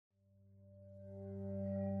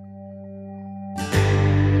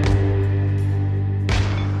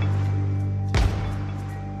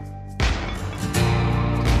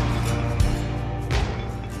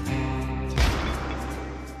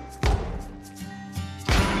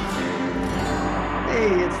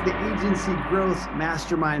Hey, it's the Agency Growth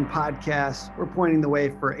Mastermind podcast. We're pointing the way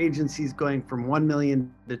for agencies going from 1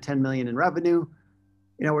 million to 10 million in revenue.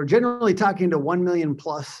 We're generally talking to 1 million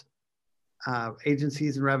plus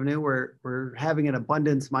agencies in revenue. We're having an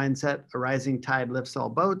abundance mindset. A rising tide lifts all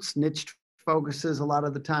boats. Niche focuses a lot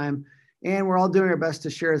of the time, and we're all doing our best to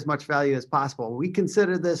share as much value as possible. We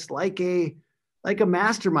consider this like a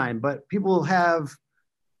mastermind, but people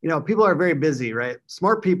are very busy, right?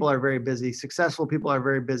 Smart people are very busy. Successful people are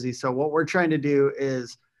very busy. So what we're trying to do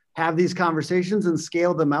is have these conversations and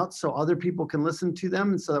scale them out so other people can listen to them,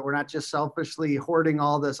 and so that we're not just selfishly hoarding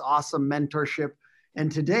all this awesome mentorship.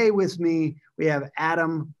 And today with me, we have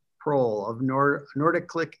Adam Prohl of Nordic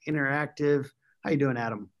Click Interactive. How you doing,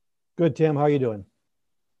 Adam? Good, Tim. How are you doing?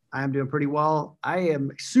 I'm doing pretty well. I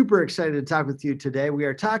am super excited to talk with you today. We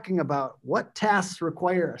are talking about what tasks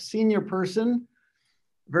require a senior person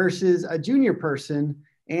versus a junior person,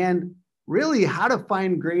 and really how to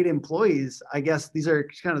find great employees. I guess these are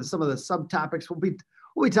kind of some of the subtopics. We'll be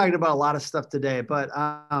talking about a lot of stuff today, but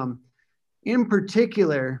in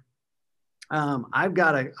particular, I've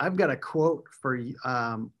got a quote for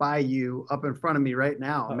by you up in front of me right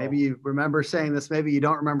now. Uh-oh. Maybe you remember saying this, maybe you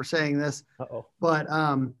don't remember saying this. Uh-oh. But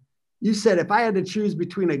you said, if I had to choose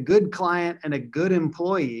between a good client and a good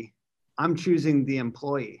employee, I'm choosing the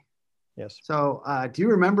employee. Yes. So do you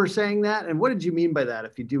remember saying that? And what did you mean by that,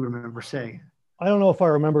 if you do remember saying it? I don't know if I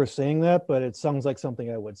remember saying that, but it sounds like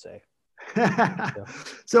something I would say. Yeah.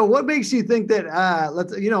 So what makes you think that,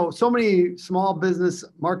 so many small business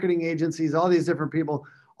marketing agencies, all these different people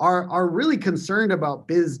are really concerned about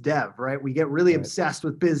biz dev, right? We get really obsessed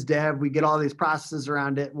with biz dev. We get all these processes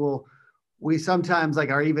around it. We sometimes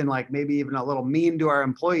are even maybe even a little mean to our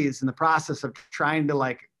employees in the process of trying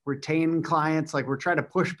to retain clients. We're trying to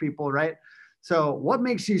push people, right? So what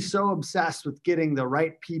makes you so obsessed with getting the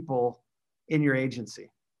right people in your agency?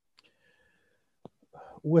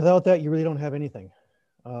 Without that, you really don't have anything.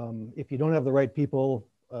 If you don't have the right people,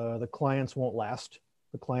 the clients won't last.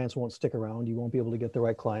 The clients won't stick around. You won't be able to get the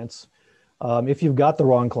right clients. If you've got the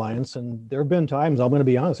wrong clients, and there have been times, I'm going to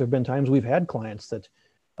be honest, there have been times we've had clients that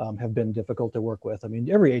have been difficult to work with. I mean,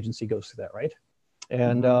 every agency goes through that, right?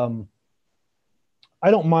 And I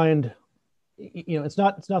don't mind, it's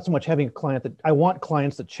not so much having a client that I want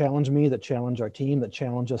clients that challenge me, that challenge our team, that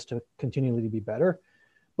challenge us to continually be better.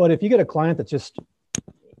 But if you get a client that just,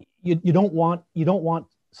 you don't want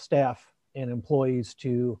staff and employees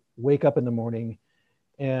to wake up in the morning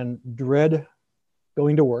and dread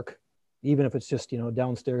going to work, even if it's just,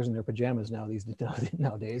 downstairs in their pajamas nowadays,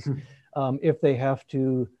 if they have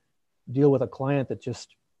to deal with a client that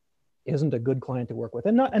just isn't a good client to work with.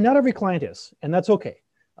 And not every client is, and that's okay.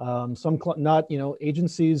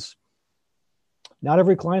 Agencies, not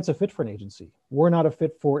every client's a fit for an agency.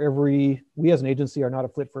 We as an agency are not a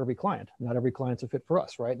fit for every client. Not every client's a fit for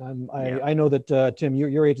us, right? And I know that, Tim,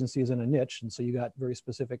 your agency is in a niche, and so you got very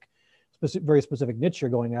specific niche you're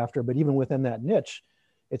going after. But even within that niche,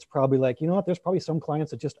 it's probably there's probably some clients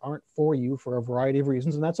that just aren't for you for a variety of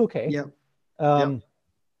reasons, and that's okay. Yep.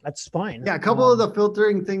 That's fine. Yeah, a couple of the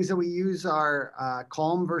filtering things that we use are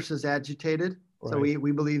calm versus agitated. Right. So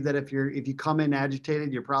we believe that if you come in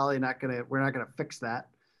agitated, we're not gonna fix that.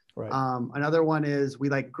 Right. Another one is we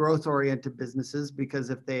like growth oriented businesses, because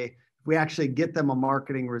if we actually get them a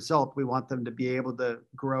marketing result, we want them to be able to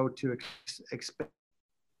grow, to expand,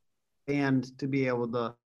 to be able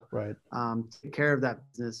to take care of that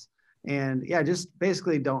business. And just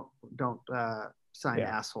basically don't sign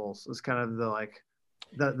assholes is kind of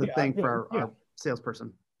the thing for our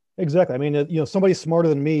salesperson. Exactly. I mean, somebody smarter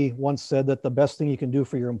than me once said that the best thing you can do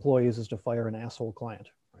for your employees is to fire an asshole client,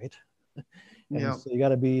 right? And so you got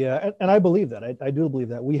to be, and I believe that. I do believe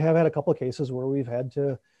that. We have had a couple of cases where we've had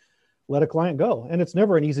to let a client go. And it's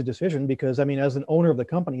never an easy decision, because, as an owner of the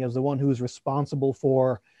company, as the one who's responsible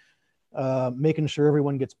for making sure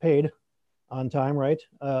everyone gets paid on time, right?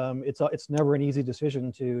 It's never an easy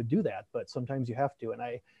decision to do that, but sometimes you have to. And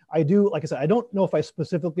I do, like I said, I don't know if I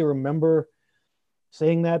specifically remember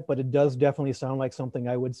saying that, but it does definitely sound like something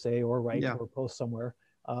I would say or write or post somewhere.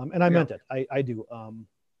 And I meant it. I do.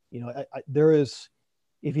 There is,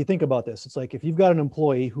 if you think about this, it's like if you've got an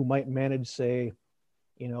employee who might manage, say,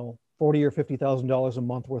 $40,000 or $50,000 a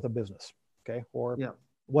month worth of business, okay, or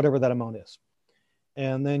whatever that amount is,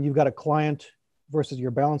 and then you've got a client versus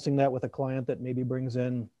you're balancing that with a client that maybe brings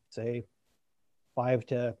in, say, $5,000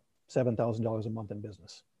 to $7,000 a month in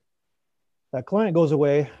business. That client goes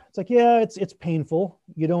away. It's like, it's painful.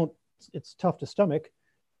 It's tough to stomach.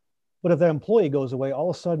 But if that employee goes away, all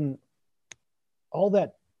of a sudden, all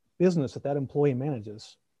that business that employee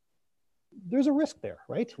manages there's a risk there,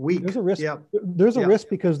 right? Weak. There's a risk. Yep. There's a risk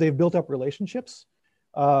because they've built up relationships.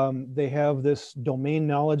 They have this domain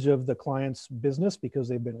knowledge of the client's business because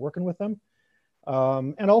they've been working with them.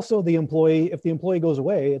 And also the employee, if the employee goes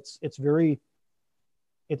away, it's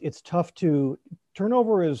tough to,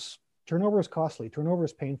 turnover is costly. Turnover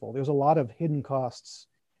is painful. There's a lot of hidden costs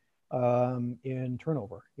in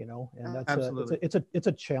turnover, and that's absolutely. It's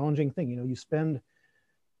a challenging thing.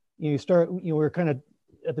 We're kind of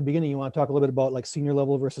at the beginning, you want to talk a little bit about like senior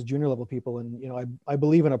level versus junior level people. And, I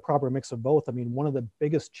believe in a proper mix of both. I mean, one of the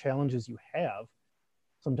biggest challenges you have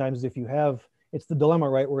sometimes it's the dilemma,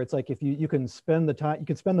 right? Where it's like, if you can spend the time, you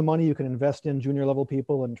can spend the money, you can invest in junior level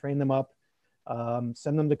people and train them up,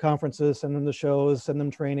 send them to conferences, send them to shows, send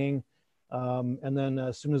them training. And then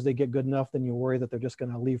as soon as they get good enough, then you worry that they're just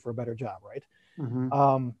going to leave for a better job, right?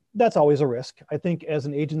 Mm-hmm. That's always a risk. I think as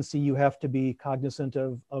an agency, you have to be cognizant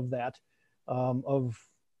of that, of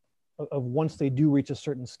once they do reach a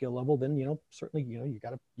certain skill level, then, certainly, you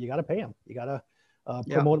gotta pay them. You gotta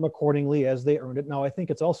promote them accordingly as they earned it. Now, I think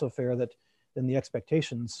it's also fair that then the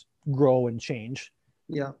expectations grow and change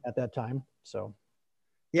at that time. So.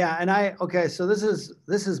 Yeah. And so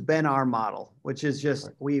this has been our model, which is just,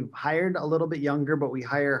 we've hired a little bit younger, but we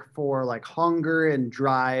hire for like hunger and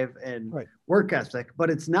drive and work ethic, but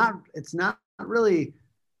it's not really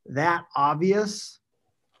that obvious.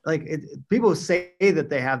 Like people say that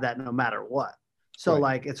they have that no matter what. So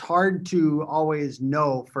like, it's hard to always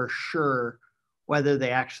know for sure whether they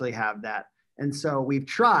actually have that. And so we've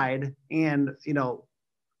tried, and,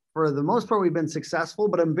 for the most part, we've been successful,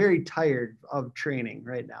 but I'm very tired of training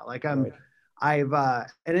right now. Like also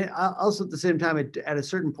at the same time, at a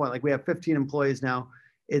certain point, like we have 15 employees now,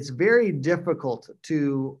 it's very difficult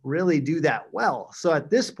to really do that well. So at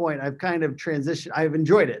this point, I've kind of transitioned. I've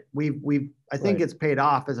enjoyed it. I think it's paid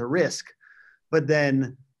off as a risk, but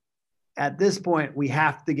then at this point, we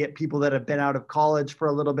have to get people that have been out of college for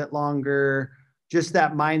a little bit longer, just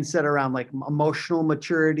that mindset around like emotional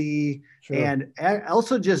maturity, and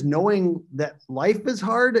also just knowing that life is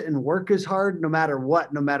hard and work is hard, no matter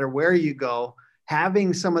what, no matter where you go.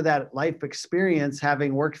 Having some of that life experience,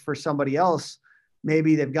 having worked for somebody else,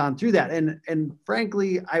 maybe they've gone through that. And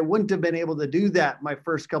frankly, I wouldn't have been able to do that my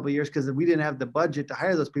first couple of years because we didn't have the budget to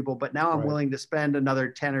hire those people. But now I'm willing to spend another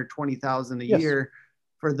 10 or 20,000 a year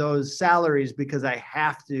for those salaries because I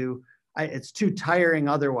have to. It's too tiring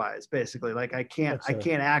otherwise, basically. Like I can't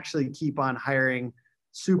actually keep on hiring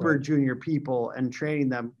super junior people and training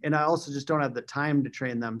them. And I also just don't have the time to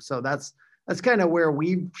train them. So that's kind of where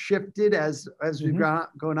we've shifted as we've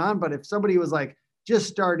gone on. But if somebody was like just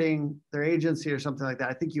starting their agency or something like that,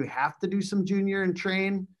 I think you have to do some junior and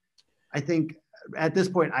train. I think at this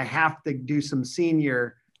point I have to do some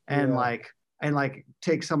senior and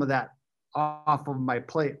take some of that off of my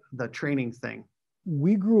plate, the training thing.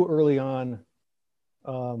 We grew early on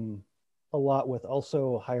a lot with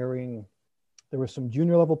also hiring. There were some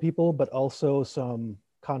junior level people, but also some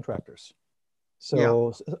contractors.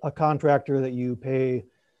 So a contractor that you pay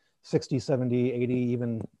 60, 70, 80,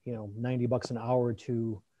 even, $90 an hour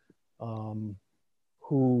to,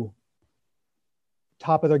 who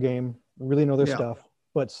top of their game, really know their stuff,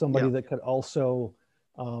 but somebody that could also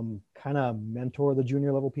kind of mentor the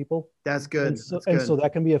junior level people. That's good. And so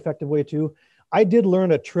that can be an effective way too. I did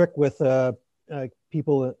learn a trick with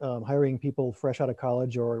people hiring people fresh out of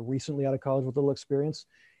college or recently out of college with a little experience,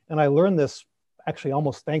 and I learned this actually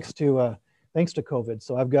almost thanks to COVID.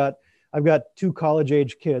 So I've got two college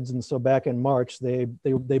age kids, and so back in March they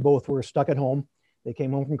both were stuck at home. They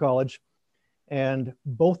came home from college, and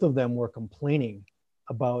both of them were complaining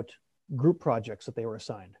about group projects that they were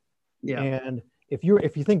assigned. Yeah. And if you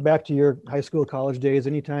think back to your high school, college days,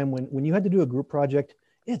 anytime when you had to do a group project,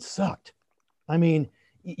 it sucked. I mean,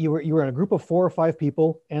 you were in a group of 4 or 5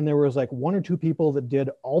 people, and there was like 1 or 2 people that did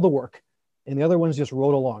all the work, and the other ones just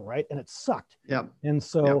rode along, right? And it sucked. Yeah. And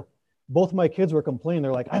so both my kids were complaining.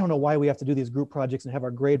 They're like, I don't know why we have to do these group projects and have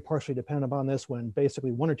our grade partially dependent upon this, when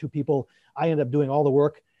basically 1 or 2 people, I end up doing all the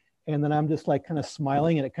work. And then I'm just like kind of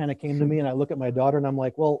smiling, and it kind of came to me, and I look at my daughter and I'm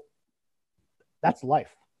like, well, that's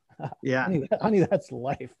life. Yeah. honey, that's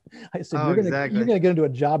life. I said, you're going to get into a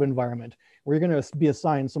job environment where you're going to be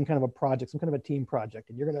assigned some kind of a project, some kind of a team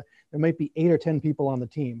project. And there might be 8 or 10 people on the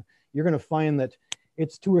team. You're going to find that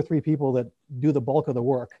it's 2 or 3 people that do the bulk of the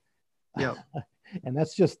work. Yeah. And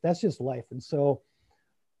that's just life. And so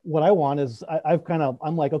what I want is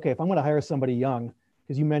I'm like, okay, if I'm going to hire somebody young,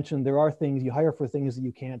 because you mentioned there are things you hire for, things that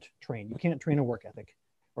you can't train. You can't train a work ethic,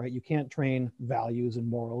 right? You can't train values and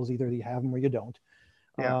morals. Either you have them or you don't.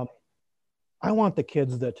 Yeah. I want the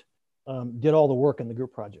kids that did all the work in the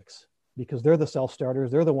group projects. because they're the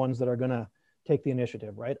self-starters. They're the ones that are going to take the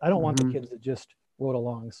initiative, right? I don't want the kids that just rode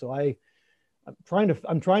along. So I'm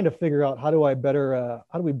trying to figure out how do we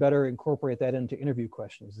better incorporate that into interview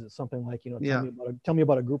questions? Is it something like, tell me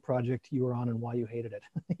about a group project you were on and why you hated it,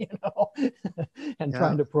 and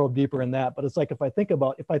trying to probe deeper in that. But it's like, if I think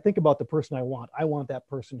about the person I want that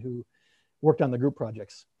person who worked on the group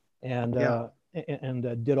projects and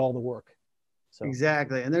did all the work. So.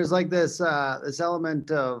 Exactly. And there's like this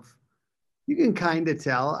element of, you can kind of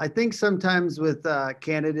tell. I think sometimes with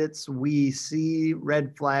candidates, we see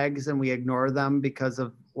red flags and we ignore them because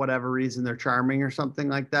of whatever reason they're charming or something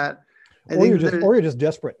like that. Or you're just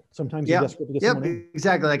desperate. Sometimes you're desperate to get someone in.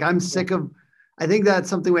 Exactly. Like I think that's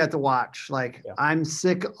something we have to watch. Like I'm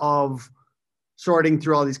sick of sorting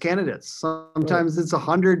through all these candidates. Sometimes it's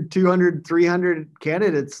 100, 200, 300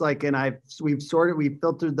 candidates. Like, and we've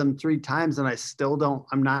filtered them 3 times and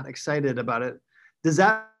I'm not excited about it. Does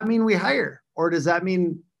that mean we hire, or does that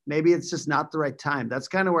mean maybe it's just not the right time? That's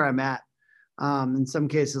kind of where I'm at. In some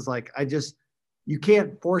cases, like you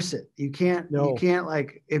can't force it. You can't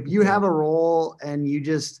like, if you have a role and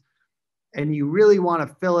you really want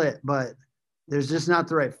to fill it, but there's just not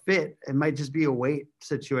the right fit. It might just be a wait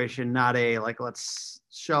situation, not a, like, let's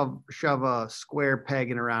shove a square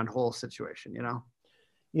peg in a round hole situation,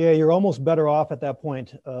 Yeah, you're almost better off at that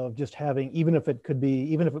point of just having, even if it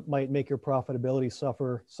might make your profitability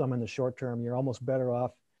suffer some in the short term, you're almost better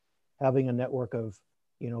off having a network of,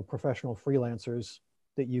 professional freelancers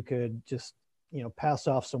that you could just, pass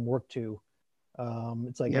off some work to.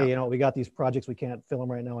 It's like, hey, we got these projects, we can't fill them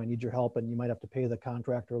right now. I need your help. And you might have to pay the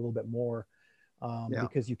contractor a little bit more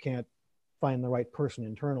because you can't find the right person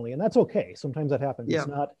internally. And that's okay. Sometimes that happens. Yeah.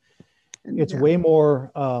 It's way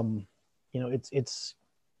more, it's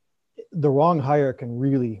the wrong hire can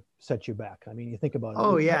really set you back. I mean, you think about it.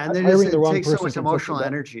 Oh yeah. And it takes so much emotional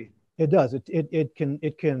energy. It does. It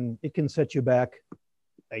can set you back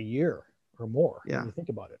a year or more. Yeah. When you think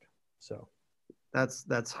about it. So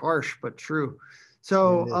that's harsh, but true.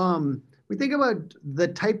 So we think about the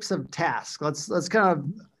types of tasks. Let's kind of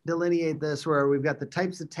delineate this, where we've got the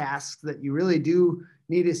types of tasks that you really do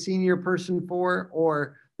need a senior person for,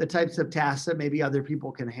 or the types of tasks that maybe other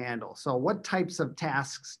people can handle. So what types of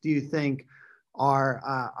tasks do you think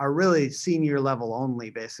are really senior level only,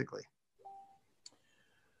 basically?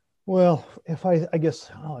 Well, I guess,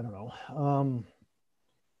 I don't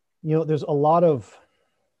know. There's a lot of,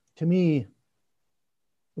 to me,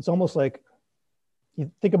 it's almost like, you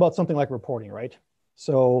think about something like reporting, right?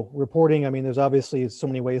 So reporting, I mean, there's obviously so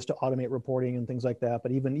many ways to automate reporting and things like that,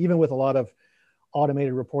 but even with a lot of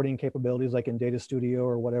automated reporting capabilities, like in Data Studio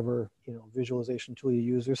or whatever, visualization tool you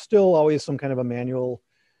use, there's still always some kind of a manual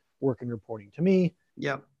work in reporting. To me,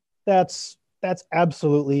 that's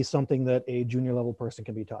absolutely something that a junior level person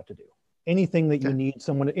can be taught to do. Anything that you need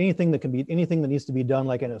anything that needs to be done,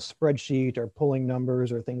 like in a spreadsheet or pulling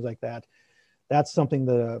numbers or things like that, that's something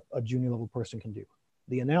that a junior level person can do.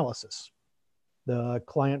 The analysis, the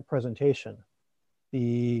client presentation,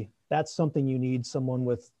 that's something you need someone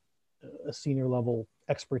with a senior level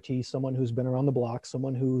expertise, someone who's been around the block,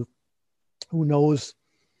 someone who knows,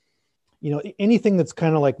 anything that's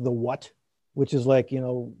kind of like the what, which is like,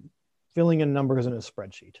 filling in numbers in a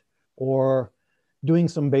spreadsheet, or doing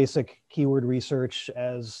some basic keyword research,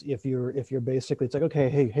 as if you're basically, it's like, okay,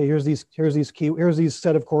 hey, here's these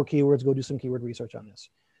set of core keywords, go do some keyword research on this.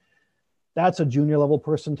 That's a junior level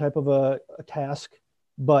person type of a task.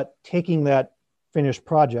 But taking that finished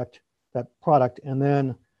project, that product, and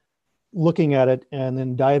then looking at it and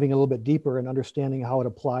then diving a little bit deeper and understanding how it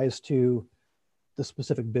applies to the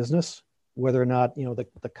specific business, whether or not,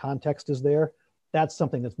 the context is there, that's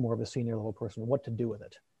something that's more of a senior level person, what to do with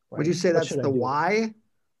it. Right? Would you say that's the why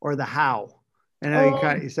or the how? And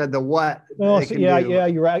I you said the what. Well, so,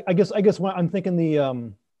 you're right. I guess when I'm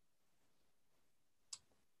thinking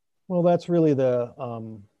well, that's really the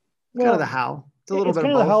kind of the how. It's a little bit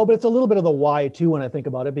kind of the how, but it's a little bit of the why too when I think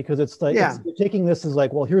about it, because it's like you're taking this as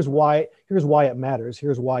like, well, here's why it matters.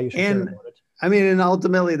 Here's why you should care about it. I mean, and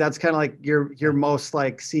ultimately that's kind of like your most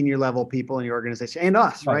like senior level people in your organization, and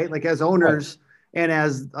us, right? Like as owners and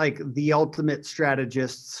as like the ultimate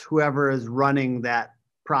strategists, whoever is running that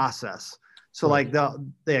process. So like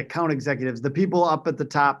the account executives, the people up at the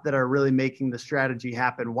top that are really making the strategy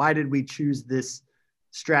happen. Why did we choose this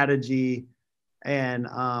strategy? And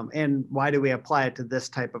why do we apply it to this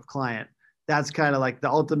type of client? That's kind of like the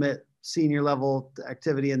ultimate senior level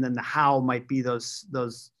activity. And then the how might be those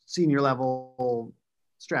senior level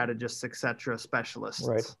strategists, et cetera, specialists.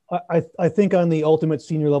 Right. I think on the ultimate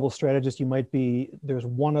senior level strategist, there's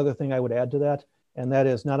one other thing I would add to that. And that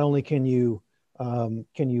is, not only can you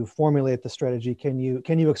Can you formulate the strategy? Can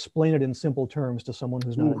you explain it in simple terms to someone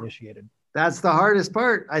who's not initiated? That's the hardest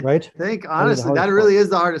part. I think honestly, that really is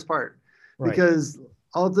the hardest part, because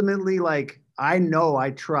ultimately, like, I know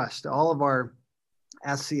I trust all of our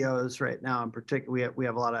SEOs right now. In particular, we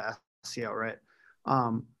have a lot of SEO, right?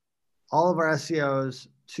 All of our SEOs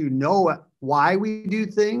to know why we do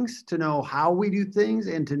things, to know how we do things,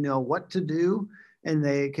 and to know what to do. And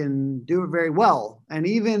they can do it very well and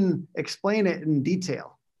even explain it in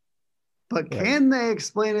detail. But can they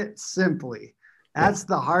explain it simply? That's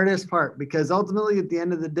the hardest part, because ultimately at the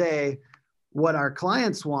end of the day, what our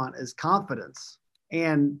clients want is confidence,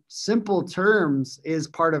 and simple terms is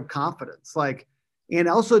part of confidence. Like, and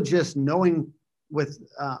also just knowing with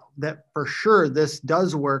that for sure this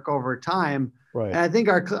does work over time. Right. And I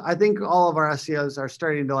think all of our SEOs are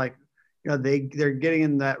starting to, like, they're getting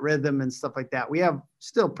in that rhythm and stuff like that. We have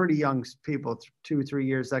still pretty young people, 2-3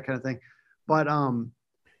 years, that kind of thing. But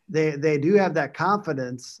they do have that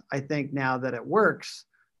confidence, I think, now that it works.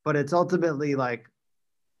 But it's ultimately like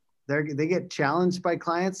they get challenged by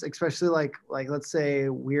clients, especially like let's say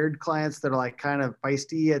weird clients that are like kind of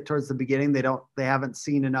feisty towards the beginning. They haven't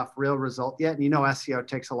seen enough real result yet. And SEO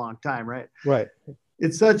takes a long time, right? Right.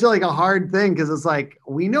 It's such like a hard thing, because it's like,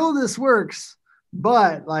 we know this works,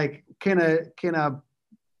 but like, can an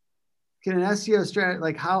SEO strategy,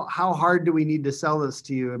 like how hard do we need to sell this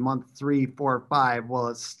to you in month 3, 4, 5? Well,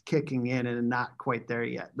 it's kicking in and not quite there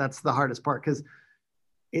yet. That's the hardest part, because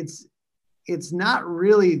it's not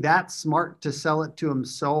really that smart to sell it to them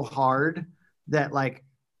so hard that, like,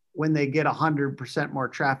 when they get 100% more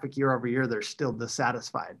traffic year over year, they're still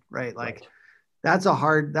dissatisfied, right? Like, that's a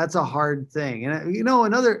hard thing. And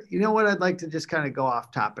what I'd like to just kind of go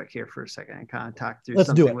off topic here for a second and kind of talk through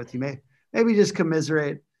something with you. Maybe just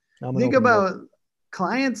commiserate. Think about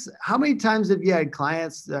clients. How many times have you had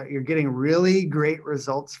clients that you're getting really great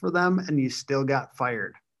results for them and you still got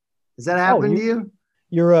fired? Does that happen to you?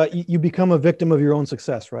 You become a victim of your own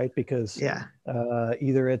success, right? Because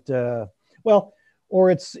either it or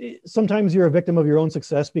it's sometimes you're a victim of your own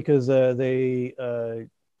success because they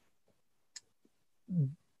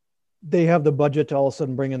have the budget to all of a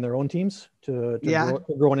sudden bring in their own teams to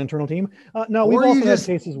grow an internal team. No, we've also had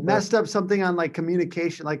cases where messed up something on like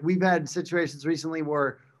communication. Like, we've had situations recently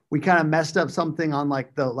where we kind of messed up something on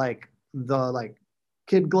like the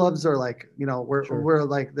kid gloves, or like, we're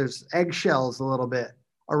like, there's eggshells a little bit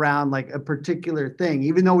around like a particular thing,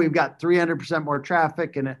 even though we've got 300% more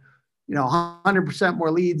traffic and 100%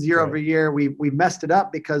 more leads year over year. We messed it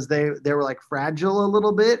up because they were like fragile a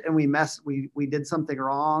little bit, and we did something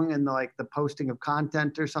wrong in the posting of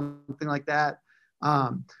content or something like that.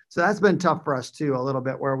 So that's been tough for us too, a little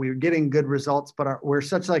bit, where we're getting good results, but we're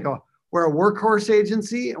such like we're a workhorse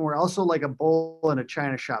agency, and we're also like a bull in a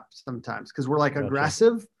china shop sometimes, because we're like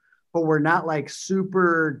aggressive, but we're not like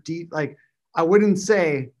super deep. Like, I wouldn't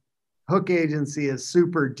say Hook Agency is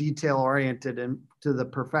super detail oriented and to the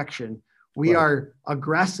perfection. We are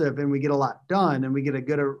aggressive and we get a lot done and we get a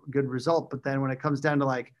good result. But then when it comes down to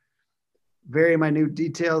like very minute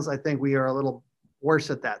details, I think we are a little worse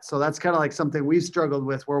at that. So that's kind of like something we've struggled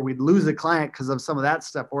with, where we'd lose a client because of some of that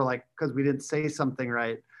stuff, or like because we didn't say something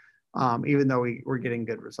right, even though we're getting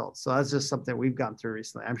good results. So that's just something we've gone through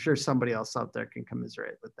recently. I'm sure somebody else out there can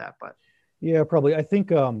commiserate with that. But yeah, probably. I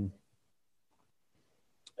think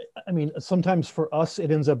I mean, sometimes for us, it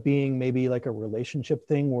ends up being maybe like a relationship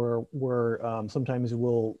thing where sometimes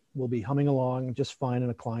we'll be humming along just fine in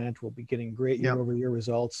a client. We'll be getting great year over year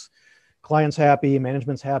results. Client's happy,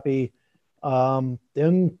 management's happy.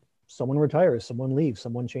 Then someone retires, someone leaves,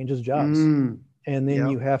 someone changes jobs. And then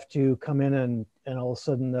you have to come in and all of a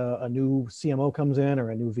sudden a new CMO comes in, or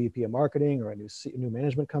a new VP of marketing, or a new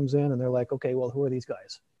management comes in, and they're like, okay, well, who are these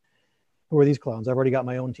guys? Who are these clowns? I've already got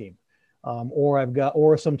my own team.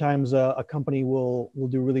 Or sometimes a company will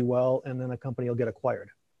do really well, and then a company will get acquired.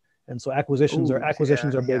 And so acquisitions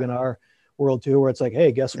are big in our world too, where it's like,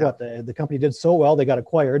 hey, guess what? The company did so well, they got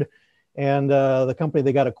acquired, and the company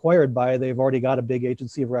they got acquired by, they've already got a big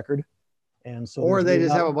agency of record. And so, or they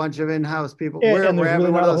just have a bunch of in-house people. We're having really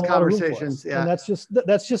one of those conversations. And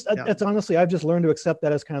that's honestly, I've just learned to accept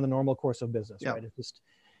that as kind of the normal course of business, right?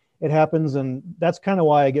 It happens. And that's kind of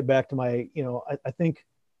why I get back to my, I think,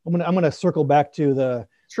 I'm gonna circle back to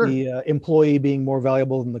the employee being more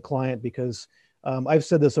valuable than the client, because I've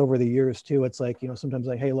said this over the years too. It's like, sometimes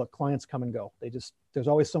like, hey, look, clients come and go. There's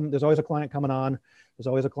always a client coming on. There's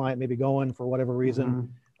always a client maybe going for whatever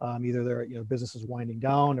reason. Either their business is winding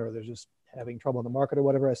down, or they're just having trouble in the market or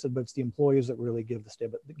whatever. I said, but it's the employees that really give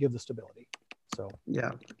the stability. So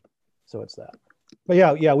so it's that. But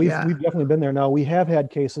we've definitely been there. Now we have had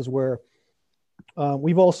cases where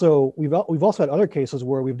We've also had other cases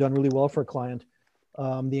where we've done really well for a client.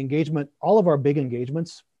 The engagement, all of our big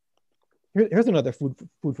engagements. Here's another food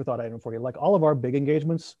for thought item for you. Like all of our big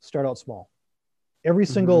engagements start out small. Every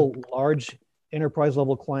single large enterprise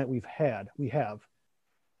level client we have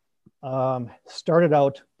started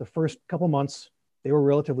out the first couple months, they were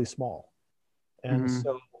relatively small. And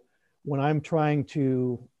so when I'm trying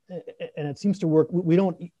to, and it seems to work,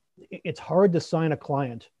 it's hard to sign a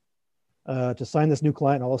client, to sign this new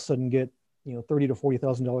client and all of a sudden get, $30,000 to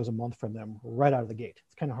 $40,000 a month from them right out of the gate.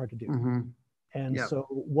 It's kind of hard to do. And so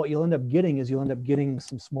what you'll end up getting is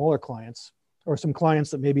some smaller clients, or some clients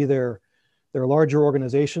that maybe they're larger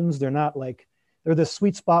organizations. They're not like, they're this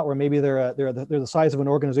sweet spot where maybe they're the size of an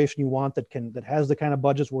organization you want that has the kind of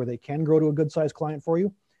budgets where they can grow to a good sized client for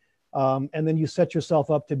you. And then you set yourself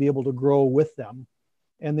up to be able to grow with them.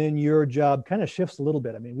 And then your job kind of shifts a little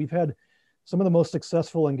bit. I mean, we've had some of the most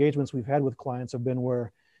successful engagements we've had with clients have been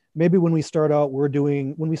where maybe when we start out,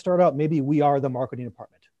 maybe we are the marketing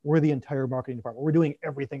department. We're the entire marketing department. We're doing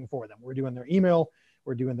everything for them. We're doing their email.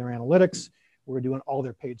 We're doing their analytics. We're doing all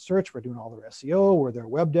their paid search. We're doing all their SEO. We're their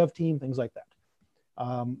web dev team, things like that.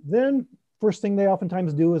 Then first thing they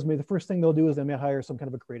oftentimes do is the first thing they'll do is they may hire some kind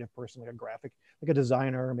of a creative person, like a graphic, like a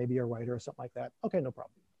designer, maybe a writer or something like that. Okay, no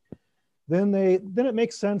problem. Then it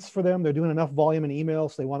makes sense for them. They're doing enough volume in email,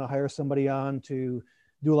 so they want to hire somebody on to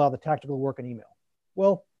do a lot of the tactical work in email.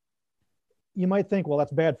 Well, you might think, well,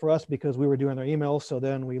 that's bad for us because we were doing their emails, so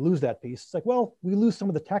then we lose that piece. It's like, well, we lose some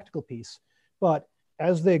of the tactical piece, but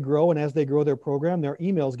as they grow and as they grow their program, their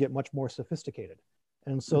emails get much more sophisticated.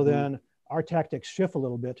 And so then our tactics shift a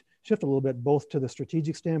little bit, both to the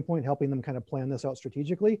strategic standpoint, helping them kind of plan this out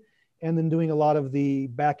strategically, and then doing a lot of the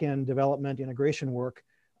back-end development integration work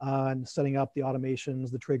on setting up the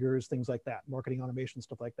automations, the triggers, things like that, marketing automation,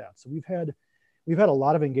 stuff like that. So we've had a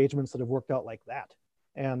lot of engagements that have worked out like that.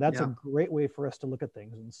 And that's a great way for us to look at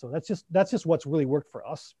things. And so that's just what's really worked for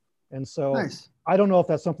us. And so I don't know if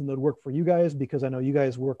that's something that would work for you guys, because I know you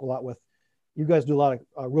guys do a lot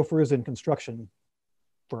of roofers and construction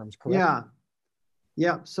firms, correct?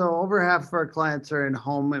 Yeah. So over half of our clients are in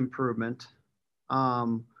home improvement.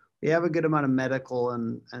 We have a good amount of medical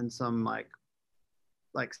and some like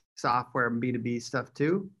software and B2B stuff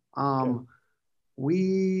too. I'm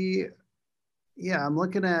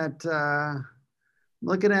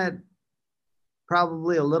looking at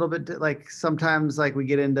probably a little bit, like sometimes like we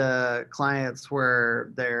get into clients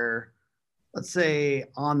where they're, let's say,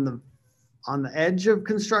 on the edge of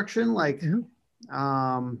construction, like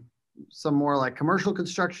some more like commercial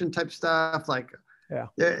construction type stuff. Like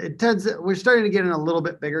we're starting to get in a little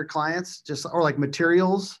bit bigger clients, or like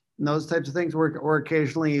materials and those types of things. We're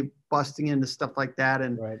occasionally busting into stuff like that.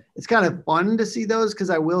 And it's kind of fun to see those, because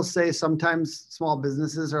I will say sometimes small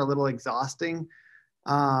businesses are a little exhausting.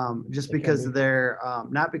 Just because they're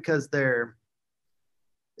not because they're,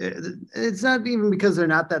 it's not even because they're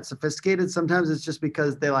not that sophisticated. Sometimes it's just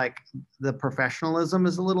because they like the professionalism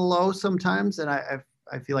is a little low sometimes. And I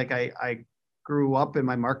feel like I grew up in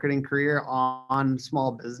my marketing career on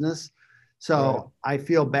small business. So I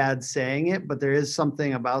feel bad saying it, but there is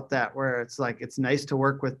something about that where it's like, it's nice to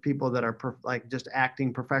work with people that are like just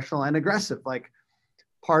acting professional and aggressive. Like,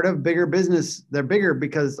 part of bigger business, they're bigger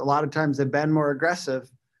because a lot of times they've been more aggressive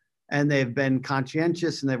and they've been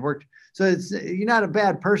conscientious and they've worked. So you're not a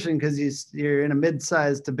bad person because you're in a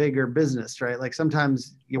mid-sized to bigger business, right? Like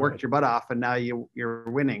sometimes you worked your butt off and now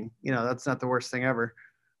you're winning. That's not the worst thing ever.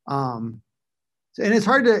 And it's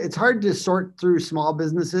hard to sort through small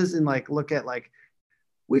businesses and like look at like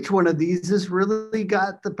which one of these has really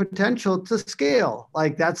got the potential to scale.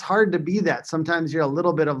 Like that's hard to be that. Sometimes you're a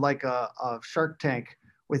little bit of like a Shark Tank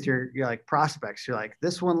with your like prospects. You're like,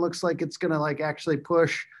 this one looks like it's going to like actually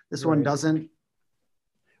push. This one doesn't.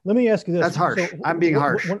 Let me ask you this. That's harsh. So I'm being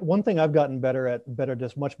harsh. One thing I've gotten better at,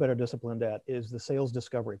 much better disciplined at, is the sales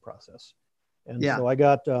discovery process. And so I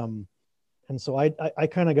got, I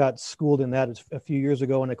kind of got schooled in that a few years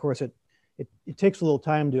ago. And of course it takes a little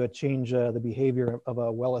time to change the behavior of a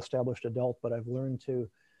well-established adult, but I've learned to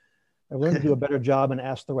do a better job and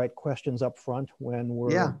ask the right questions up front when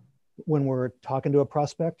we're talking to a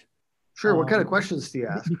prospect. Sure. What kind of questions do you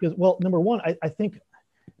ask? Because, well, number one, I think,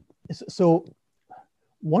 so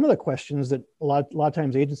one of the questions that a lot of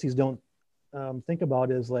times agencies don't think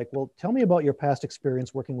about is like, well, tell me about your past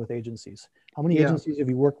experience working with agencies. How many agencies have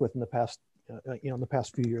you worked with in the past, in the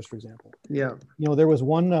past few years, for example? Yeah. There was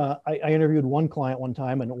one, I interviewed one client one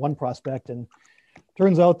time and one prospect, and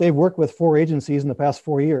turns out they've worked with 4 agencies in the past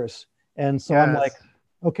 4 years. And so I'm like,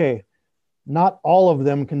 okay, not all of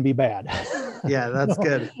them can be bad. Yeah, that's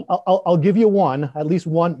good. I'll give you one, at least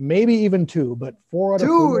one, maybe even two, but four out of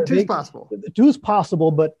four. Two's possible. Two's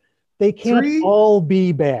possible, but they can't all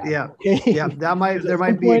be bad. Yeah. Okay? Yeah. There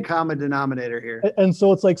might be a common denominator here. And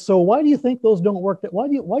so it's like, so why do you think those don't work? Why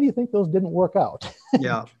do you think those didn't work out?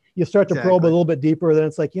 Yeah. You start to probe a little bit deeper, then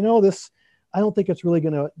it's like, I don't think it's really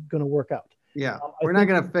gonna work out. Yeah. We're not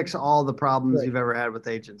going to fix all the problems you've ever had with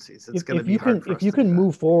agencies. It's going to be hard for us. If you can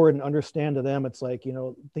move forward and understand to them, it's like,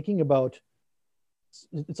 thinking about,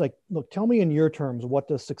 it's like, look, tell me in your terms, what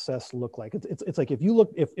does success look like? It's like,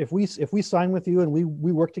 if we sign with you and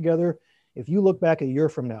we work together, if you look back a year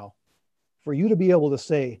from now, for you to be able to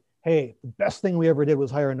say, hey, the best thing we ever did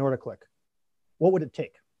was hire NordaClick, what would it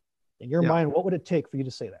take? In your mind, what would it take for you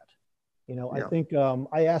to say that? I think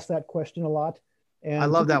I ask that question a lot. And I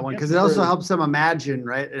love that one because it also helps them imagine,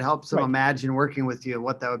 right? It helps them imagine working with you and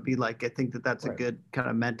what that would be like. I think that's a good kind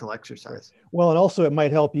of mental exercise. Well, and also it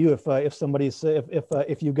might help you if somebody's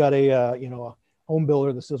if you've got a home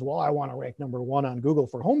builder that says, well, I want to rank #1 on Google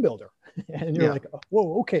for home builder, and you're like,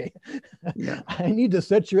 whoa, okay, I need to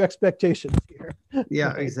set your expectations here.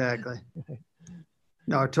 Yeah, exactly.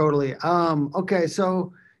 No, totally. Okay,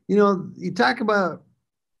 so you talk about.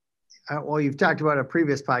 Well, you've talked about a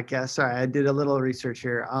previous podcast. Sorry, I did a little research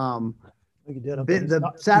here. You did.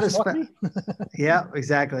 The satisfaction. Yeah,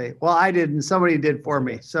 exactly. Well, I did, and somebody did for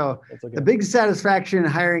me. So the big satisfaction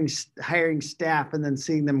in hiring staff and then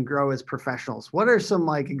seeing them grow as professionals. What are some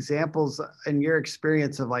examples in your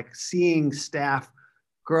experience of seeing staff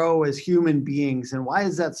grow as human beings, and why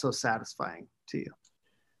is that so satisfying to you?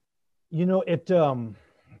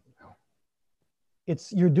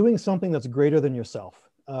 It's you're doing something that's greater than yourself.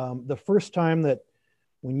 The first time that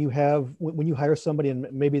when you hire somebody, and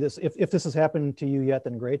maybe if this has happened to you yet,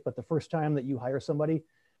 then great. But the first time that you hire somebody,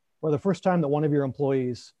 or the first time that one of your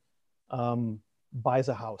employees buys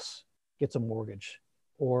a house, gets a mortgage,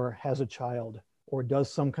 or has a child, or does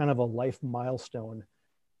some kind of a life milestone,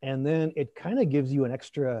 and then it kind of gives you an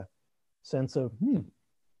extra sense of,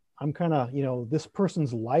 I'm kind of, this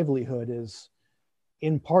person's livelihood is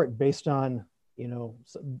in part based on,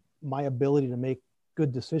 my ability to make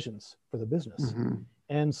good decisions for the business. Mm-hmm.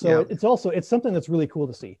 And so it's something that's really cool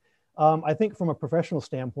to see. I think from a professional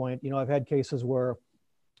standpoint, I've had cases where,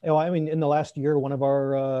 in the last year, one of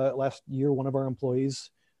our employees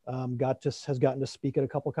has gotten to speak at a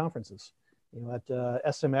couple of conferences, at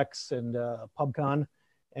SMX and PubCon.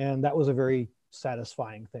 And that was a very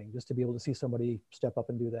satisfying thing, just to be able to see somebody step up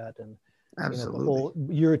and do that. And absolutely. A whole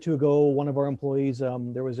year or two ago, one of our employees,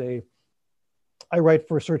 I write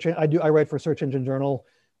for Search Engine Journal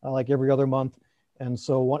like every other month, and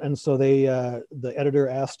so they the editor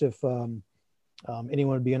asked if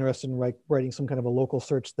anyone would be interested in writing some kind of a local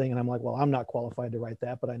search thing, and I'm like, well, I'm not qualified to write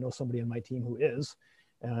that, but I know somebody in my team who is,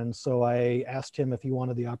 and so I asked him if he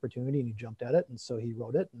wanted the opportunity, and he jumped at it, and so he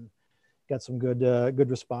wrote it and got some good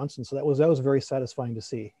response, and so that was very satisfying to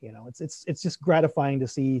see. It's just gratifying to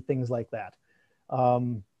see things like that.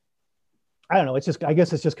 I don't know. I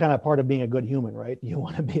guess it's just kind of part of being a good human, right? You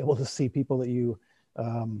want to be able to see people that you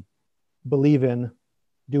believe in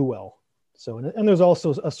do well. So, and there's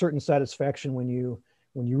also a certain satisfaction when you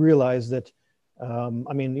realize that,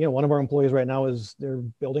 one of our employees right now they're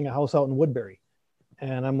building a house out in Woodbury,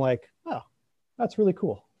 and I'm like, oh, that's really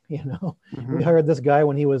cool. Mm-hmm. We hired this guy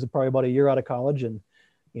when he was probably about a year out of college, and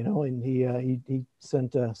and he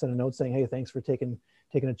sent a note saying, hey, thanks for taking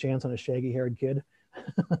a chance on a shaggy-haired kid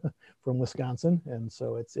from Wisconsin, and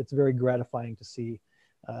so it's very gratifying to see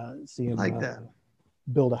him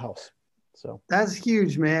build a house. So that's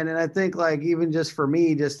huge, man. And I think even just for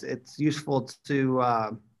me, it's useful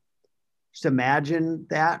to just imagine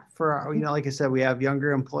that for like I said, we have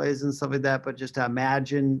younger employees and stuff like that, but just to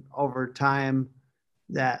imagine over time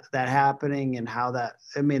that happening and how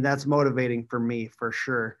that's motivating for me for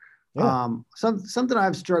sure. Yeah. Something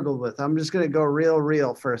I've struggled with. I'm just going to go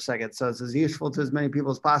real for a second, so it's as useful to as many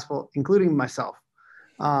people as possible, including myself.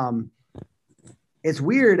 It's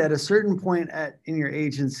weird at a certain point in your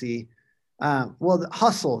agency. The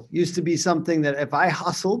hustle used to be something that if I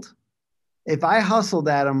hustled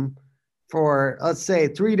at them for, let's say,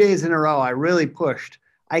 3 days in a row, I really pushed,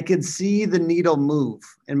 I could see the needle move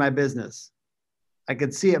in my business. I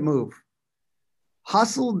could see it move.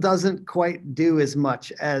 Hustle doesn't quite do as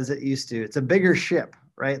much as it used to. It's a bigger ship,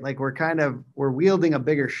 right? We're wielding a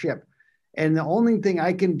bigger ship. And the only thing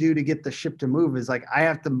I can do to get the ship to move is I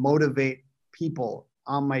have to motivate people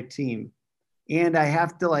on my team. And I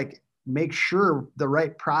have to make sure the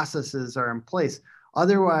right processes are in place.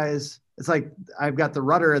 Otherwise, it's like I've got the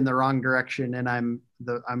rudder in the wrong direction and I'm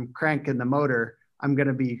cranking the motor. I'm going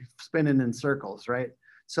to be spinning in circles, right?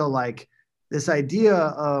 So this idea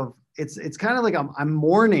of it's kind of like I'm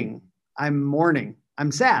mourning.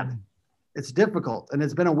 I'm sad. It's difficult, and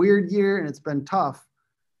it's been a weird year, and it's been tough.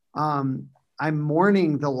 I'm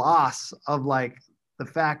mourning the loss of like the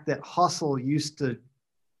fact that hustle used to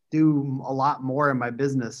do a lot more in my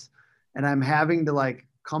business, and I'm having to like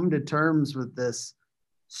come to terms with this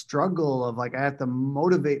struggle of like I have to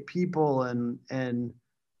motivate people and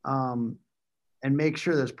make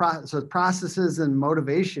sure there's processes and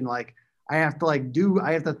motivation. Like I have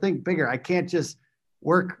to think bigger. I can't just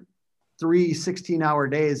work 3 16-hour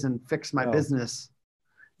days and fix my business.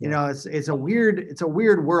 You know, it's a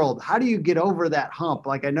weird world. How do you get over that hump?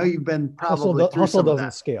 Like, I know you've been probably hustle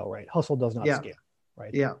doesn't scale, right? Hustle does not scale,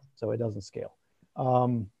 right? Yeah. So it doesn't scale.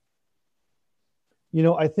 You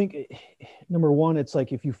know, I think number one, it's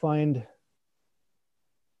like if you find,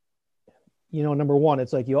 you know, number one,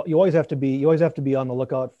 it's like you always have to be on the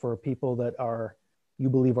lookout for people that you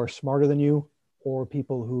believe are smarter than you, or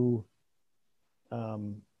people who,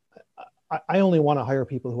 I only want to hire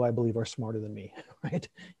people who I believe are smarter than me, right?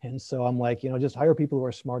 And so I'm like, you know, just hire people who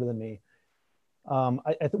are smarter than me.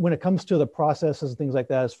 When it comes to the processes and things like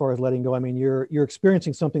that, as far as letting go, I mean, you're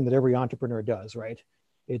experiencing something that every entrepreneur does, right?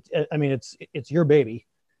 It's your baby.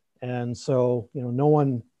 And so, you know, no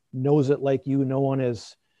one knows it like you. No one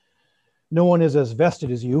is as vested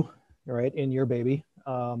as you, right, in your baby.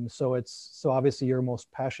 So obviously you're most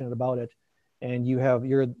passionate about it, and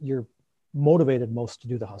you're motivated most to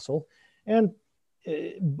do the hustle.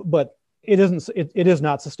 But it is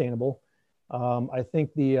not sustainable. I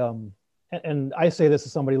think and I say this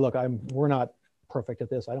as somebody, look, we're not perfect at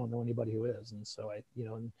this. I don't know anybody who is. And so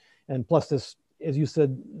and plus this, as you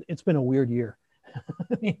said, it's been a weird year.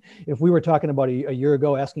 I mean, if we were talking about a year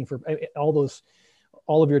ago, asking for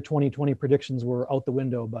all of your 2020 predictions were out the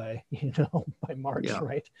window by March,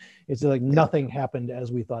 right? It's like nothing happened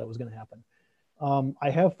as we thought it was going to happen. I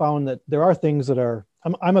have found that there are things that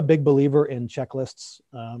I'm a big believer in checklists.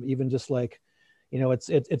 Even just like, you know, it's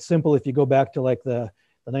simple. If you go back to like the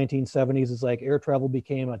 1970s, it's like air travel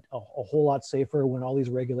became a whole lot safer when all these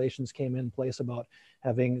regulations came in place about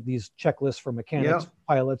having these checklists for mechanics,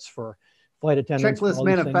 pilots, for flight attendants. Checklist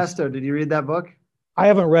Manifesto. Did you read that book? I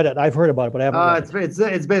haven't read it. I've heard about it, but I haven't read it.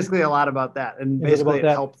 It's basically a lot about that, and basically it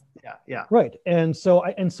helps. Yeah. Right. And so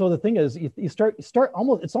the thing is, you start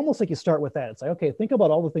almost. It's almost like you start with that. It's like, okay, think about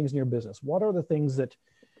all the things in your business. What are the things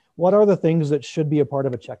that should be a part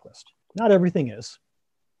of a checklist? Not everything is,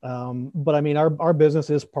 but I mean, our business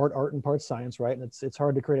is part art and part science, right? And it's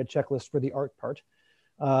hard to create a checklist for the art part.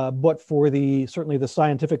 But for certainly the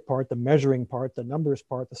scientific part, the measuring part, the numbers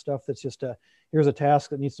part, the stuff that's just here's a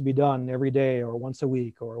task that needs to be done every day or once a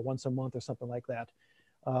week or once a month or something like that.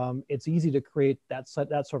 It's easy to create that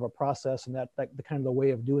sort of a process and that the kind of the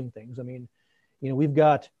way of doing things. I mean, you know, we've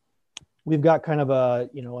got kind of a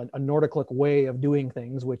Nordic way of doing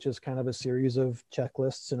things, which is kind of a series of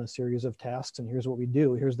checklists and a series of tasks. And here's what we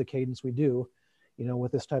do. Here's the cadence we do, you know,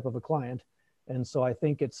 with this type of a client. And so I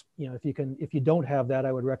think it's, you know, if you don't have that,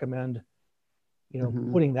 I would recommend, you know,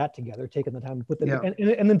 putting that together, taking the time to put that,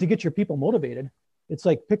 and then to get your people motivated, it's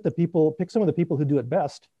like, pick some of the people who do it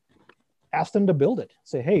best, ask them to build it.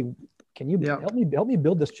 Say, hey, can you help me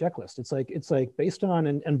build this checklist? It's like based on,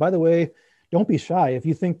 and by the way, don't be shy. If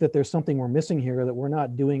you think that there's something we're missing here that we're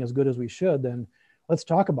not doing as good as we should, then let's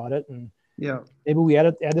talk about it. And maybe we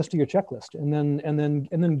add this to your checklist, and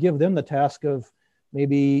then give them the task of,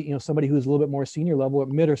 maybe, you know, somebody who's a little bit more senior level or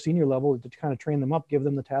mid or senior level, to kind of train them up, give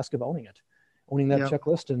them the task of owning that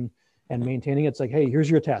checklist and maintaining it. It's like, hey, here's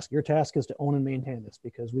your task. Your task is to own and maintain this,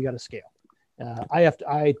 because we got to scale.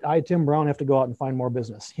 I, Tim Brown, have to go out and find more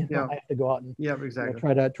business. You know, I have to go out and exactly.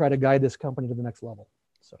 try to guide this company to the next level.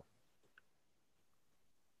 So,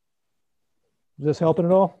 is this helping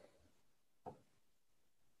at all?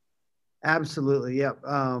 Absolutely. Yep.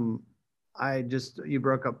 You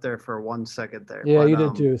broke up there for 1 second there. Yeah, you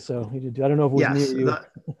did too. So you did too. I don't know if it was me or you.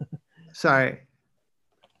 Sorry.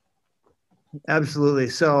 Absolutely.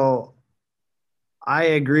 So I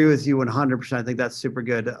agree with you 100%. I think that's super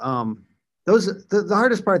good. The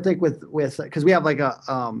hardest part, I think, with because we have like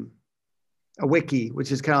a wiki,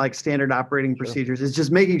 which is kind of like standard operating procedures, is just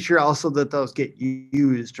making sure also that those get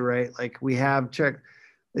used, right? Like we have checked,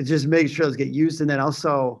 it's just making sure those get used, and then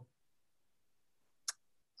also,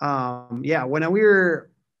 when we're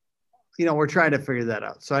trying to figure that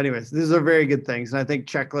out. So anyways, these are very good things. And I think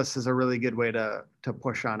checklists is a really good way to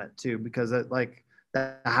push on it too, because it, like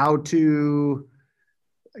the how-to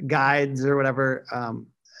guides or whatever,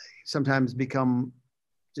 sometimes become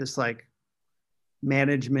just like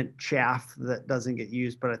management chaff that doesn't get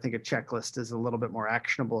used. But I think a checklist is a little bit more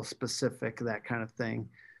actionable, specific, that kind of thing.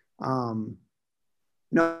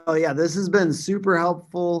 No, yeah, this has been super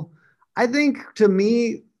helpful. I think to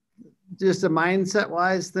me, just a mindset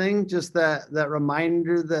wise thing, just that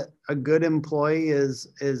reminder that a good employee is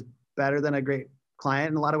better than a great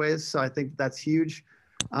client in a lot of ways. So I think that's huge.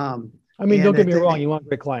 I mean, don't get me wrong. You want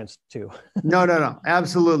great clients too. No,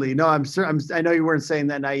 absolutely. No, I'm sure. I know you weren't saying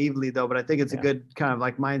that naively though, but I think it's a good kind of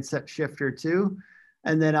like mindset shifter too.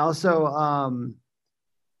 And then also,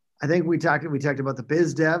 I think we talked about the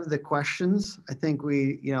biz dev, the questions. I think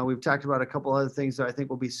we've talked about a couple other things that I think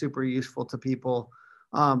will be super useful to people.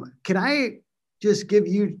 Can I just could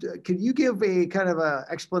you give a kind of a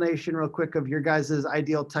explanation real quick of your guys'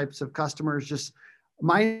 ideal types of customers, just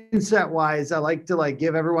mindset wise? I like to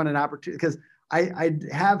give everyone an opportunity, because I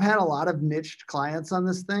have had a lot of niched clients on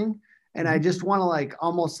this thing, and I just want to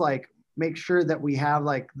almost make sure that we have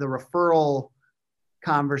the referral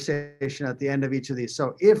conversation at the end of each of these.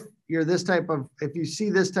 So if you see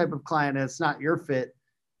this type of client and it's not your fit,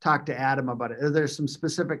 talk to Adam about it. Are there some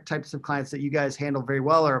specific types of clients that you guys handle very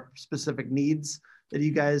well, or specific needs that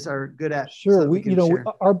you guys are good at? Sure.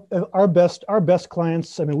 Our best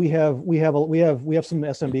clients. I mean, we have some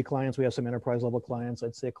SMB clients. We have some enterprise level clients.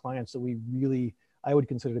 I'd say clients that I would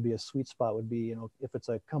consider to be a sweet spot would be, if it's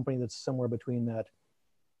a company that's somewhere between that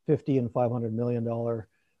 $50 and $500 million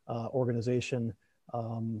organization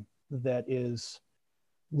that is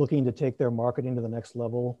looking to take their marketing to the next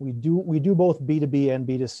level. We do both B2B and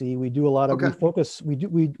B2C. We do a lot of,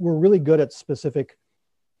 we're really good at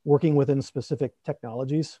working within specific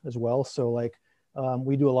technologies as well. So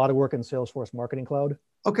we do a lot of work in Salesforce Marketing Cloud.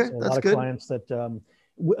 Okay, so that's good. A lot of clients that,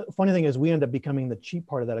 funny thing is we end up becoming the cheap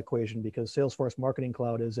part of that equation, because Salesforce Marketing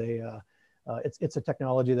Cloud is it's a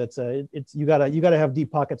technology that's you gotta have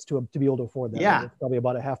deep pockets to be able to afford that. Yeah, right? It's probably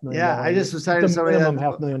about $500,000. Yeah, I just was talking to somebody minimum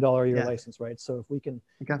 $500,000 a year license, right? So if we can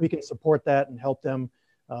support that and help them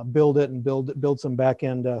build it and build some back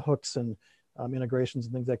end hooks and integrations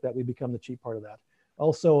and things like that, we become the cheap part of that.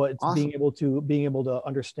 Also, it's awesome. being able to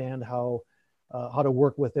understand how to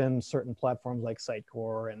work within certain platforms like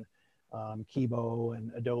Sitecore and Kibo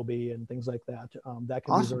and Adobe and things like that. That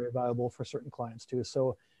can be very valuable for certain clients too.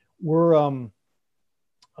 So we're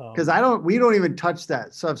because we don't even touch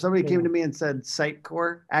that. So if somebody came to me and said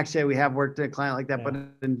Sitecore, actually we have worked with a client like that, but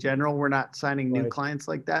in general, we're not signing new clients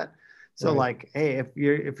like that. So hey, if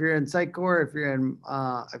you're in Sitecore, if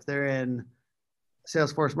they're in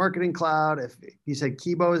Salesforce Marketing Cloud, if you said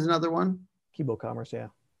Kibo is another one. Kibo Commerce, yeah.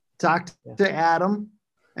 Talk to Adam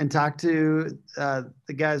and talk to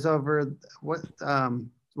the guys over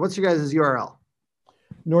what's your guys' URL?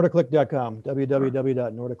 NordaClick.com,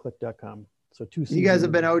 www.nordaclick.com. So you guys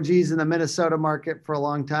have been OGs in the Minnesota market for a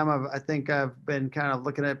long time. I think I've been kind of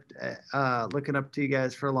looking up to you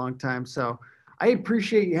guys for a long time. So I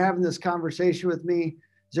appreciate you having this conversation with me.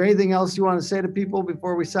 Is there anything else you want to say to people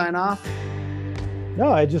before we sign off?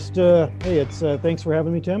 No, I just, hey, thanks for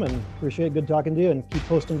having me, Tim, and appreciate good talking to you, and keep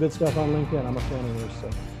posting good stuff on LinkedIn. I'm a fan of yours. So.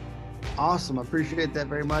 Awesome. I appreciate that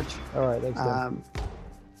very much. All right. Thanks, Tim.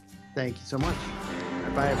 Thank you so much.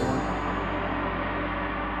 Bye, everyone.